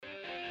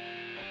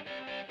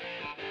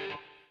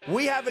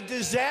We have a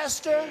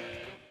disaster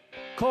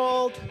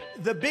called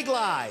the Big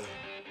Lie,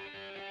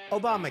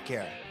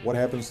 Obamacare. What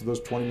happens to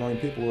those 20 million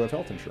people who have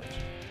health insurance?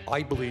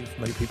 I believe,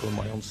 many people in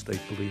my own state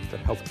believe,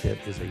 that health care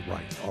is a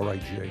right,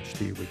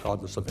 R-I-G-H-T,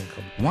 regardless of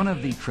income. One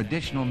of the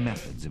traditional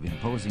methods of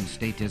imposing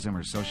statism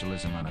or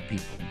socialism on a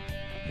people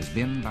has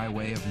been by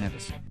way of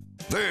medicine.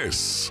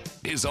 This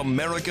is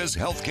America's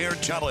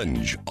Healthcare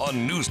Challenge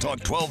on News Talk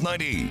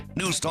 1290,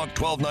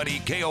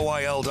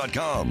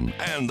 newstalk1290KOIL.com,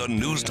 and the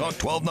News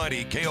Talk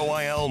 1290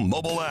 KOIL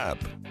mobile app.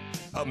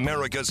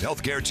 America's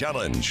Healthcare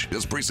Challenge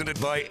is presented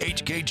by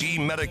HKG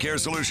Medicare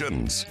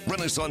Solutions,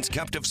 Renaissance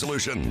Captive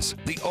Solutions,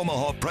 the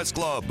Omaha Press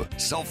Club,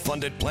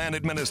 Self-Funded Plan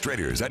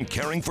Administrators, and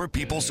Caring for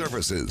People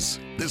Services.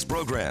 This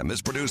program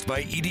is produced by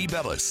E.D.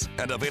 Bellis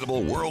and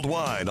available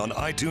worldwide on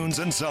iTunes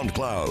and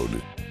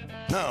SoundCloud.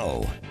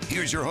 Now,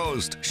 here's your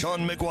host,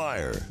 Sean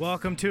McGuire.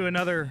 Welcome to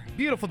another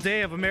beautiful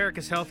day of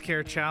America's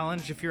Healthcare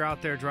Challenge. If you're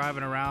out there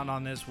driving around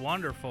on this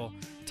wonderful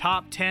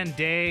top 10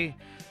 day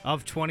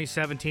of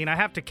 2017, I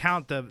have to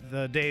count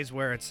the days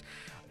where it's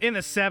in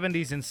the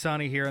 70s and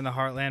sunny here in the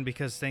heartland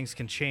because things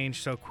can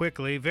change so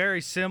quickly.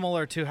 Very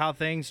similar to how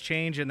things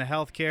change in the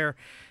healthcare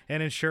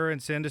and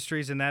insurance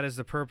industries, and that is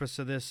the purpose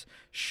of this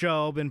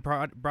show. Been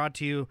brought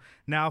to you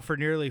now for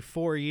nearly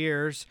 4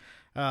 years.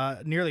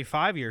 Nearly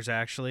 5 years,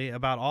 actually,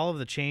 about all of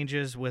the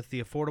changes with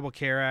the Affordable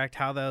Care Act,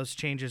 how those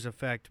changes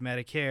affect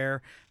Medicare,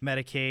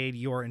 Medicaid,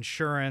 your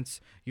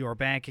insurance, your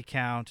bank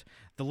account.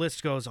 The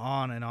list goes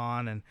on.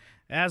 And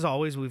as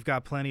always, we've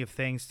got plenty of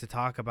things to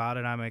talk about,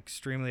 and I'm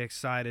extremely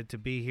excited to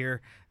be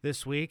here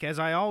this week, as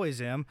I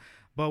always am.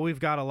 But we've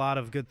got a lot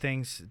of good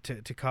things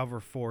to cover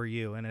for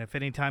you. And if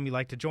anytime you'd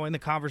like to join the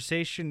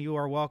conversation, you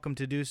are welcome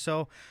to do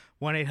so.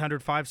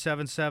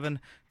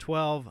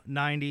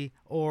 1-800-577-1290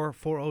 or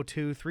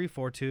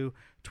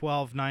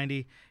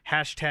 402-342-1290.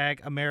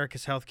 Hashtag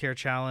America's Healthcare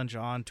Challenge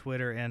on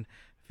Twitter and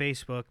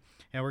Facebook.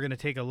 And we're going to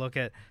take a look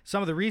at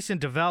some of the recent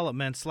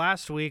developments.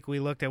 Last week, we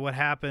looked at what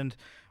happened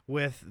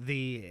with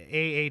the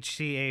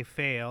AHCA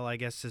fail, I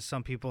guess as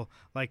some people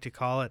like to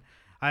call it.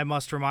 I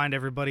must remind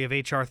everybody of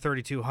H.R.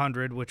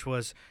 3200, which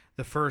was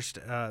the first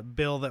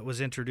bill that was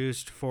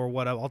introduced for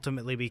what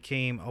ultimately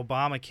became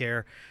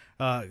Obamacare,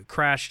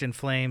 crashed in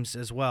flames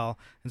as well.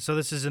 And so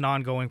this is an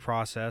ongoing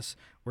process.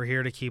 We're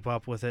here to keep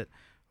up with it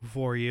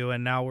for you.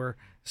 And now we're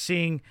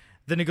seeing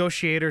the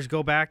negotiators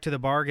go back to the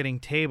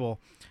bargaining table.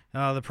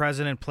 The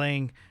president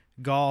playing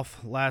golf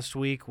last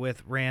week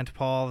with Rand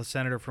Paul, the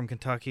senator from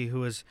Kentucky,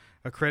 who is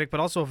a critic but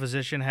also a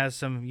physician, has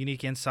some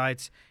unique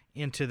insights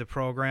into the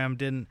program.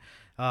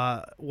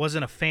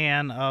 Wasn't a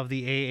fan of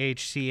the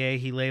AHCA.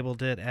 He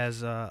labeled it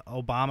as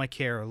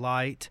Obamacare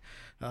Light,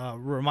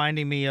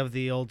 reminding me of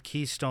the old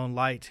Keystone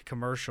Light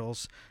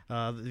commercials,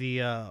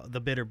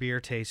 the bitter beer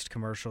taste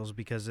commercials,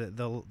 because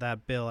that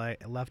bill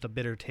left a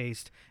bitter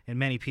taste in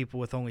many people,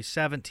 with only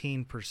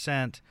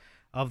 17%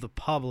 of the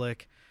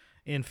public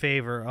in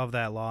favor of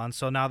that law. And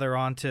so now they're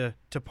on to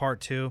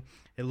part two.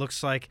 It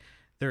looks like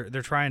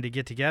they're trying to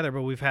get together,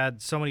 but we've had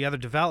so many other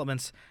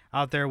developments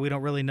out there, we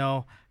don't really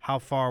know how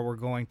far we're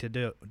going to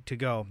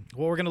go.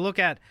 What we're going to look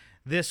at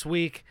this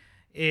week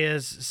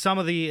is some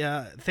of the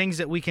things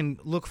that we can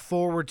look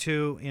forward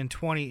to in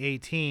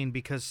 2018,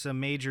 because some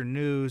major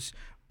news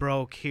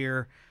broke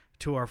here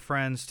to our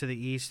friends to the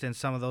east and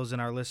some of those in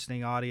our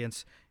listening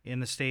audience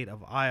in the state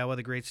of Iowa,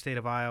 the great state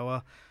of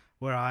Iowa,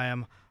 where I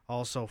am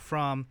also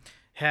from,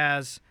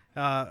 has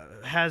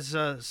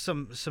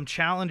some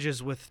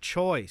challenges with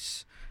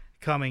choice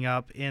coming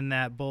up, in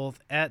that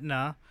both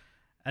Aetna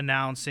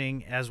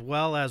announcing, as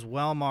well as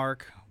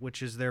Wellmark,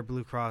 which is their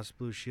Blue Cross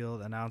Blue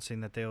Shield,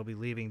 announcing that they will be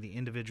leaving the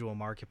individual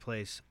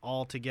marketplace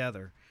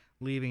altogether,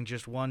 leaving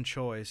just one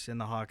choice in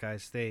the Hawkeye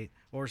State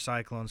or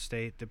Cyclone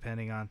State,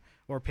 depending on,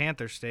 or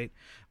Panther State.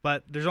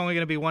 But there's only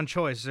going to be one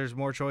choice. There's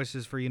more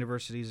choices for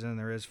universities than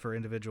there is for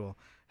individual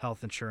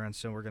health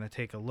insurance, and we're going to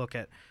take a look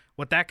at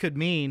what that could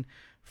mean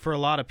for a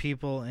lot of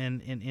people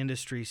in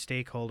industry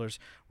stakeholders.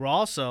 We're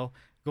also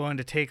going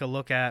to take a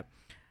look at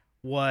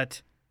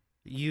what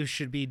you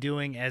should be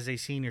doing as a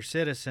senior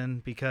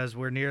citizen, because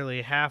we're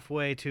nearly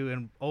halfway to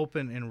an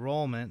open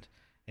enrollment,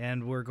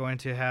 and we're going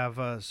to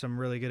have some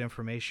really good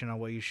information on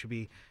what you should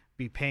be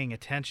paying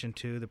attention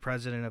to. The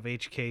president of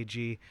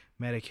HKG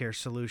Medicare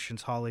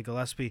Solutions, Holly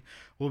Gillespie,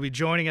 will be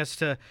joining us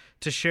to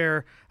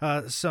share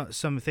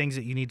some things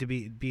that you need to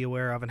be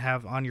aware of and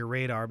have on your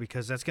radar,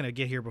 because that's going to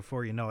get here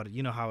before you know it.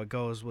 You know how it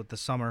goes with the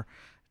summer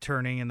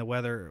turning and the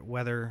weather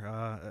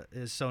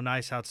is so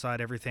nice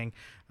outside, everything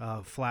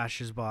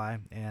flashes by,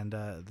 and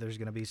there's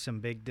going to be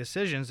some big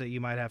decisions that you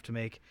might have to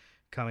make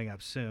coming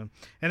up soon.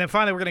 And then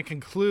finally, we're going to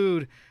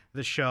conclude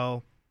the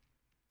show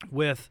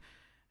with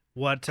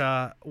what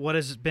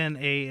has been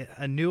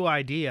a new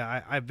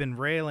idea. I've been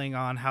railing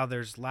on how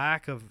there's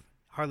lack of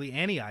hardly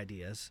any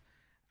ideas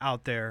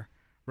out there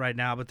right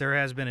now, but there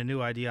has been a new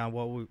idea on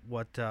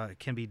what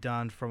can be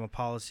done from a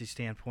policy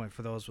standpoint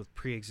for those with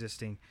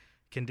pre-existing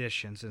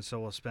conditions. And so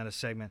we'll spend a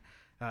segment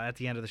at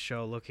the end of the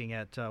show looking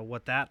at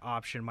what that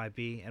option might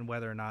be and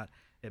whether or not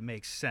it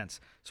makes sense.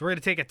 So we're going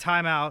to take a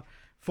timeout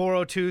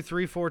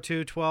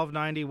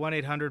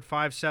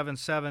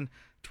 402-342-1290,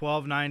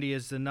 1-800-577-1290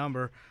 is the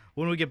number.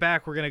 When we get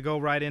back, we're going to go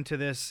right into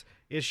this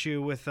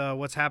issue with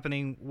what's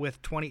happening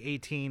with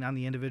 2018 on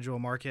the individual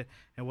market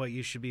and what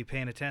you should be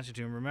paying attention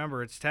to. And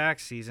remember, it's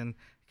tax season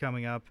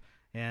coming up,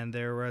 and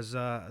there was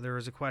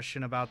a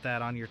question about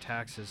that on your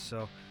taxes.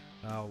 So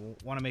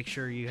want to make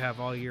sure you have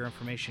all your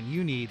information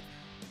you need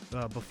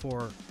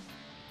before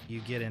you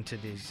get into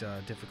these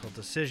difficult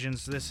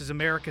decisions. This is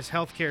America's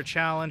Healthcare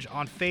Challenge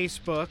on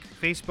Facebook,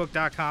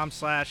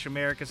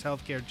 facebook.com/America's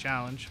Healthcare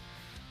Challenge.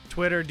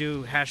 Twitter,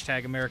 do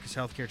hashtag America's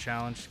Healthcare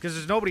Challenge, because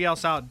there's nobody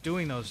else out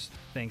doing those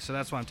things. So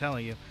that's why I'm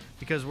telling you,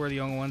 because we're the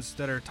only ones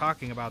that are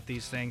talking about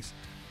these things.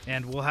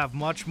 And we'll have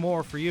much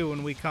more for you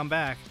when we come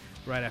back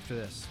right after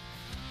this.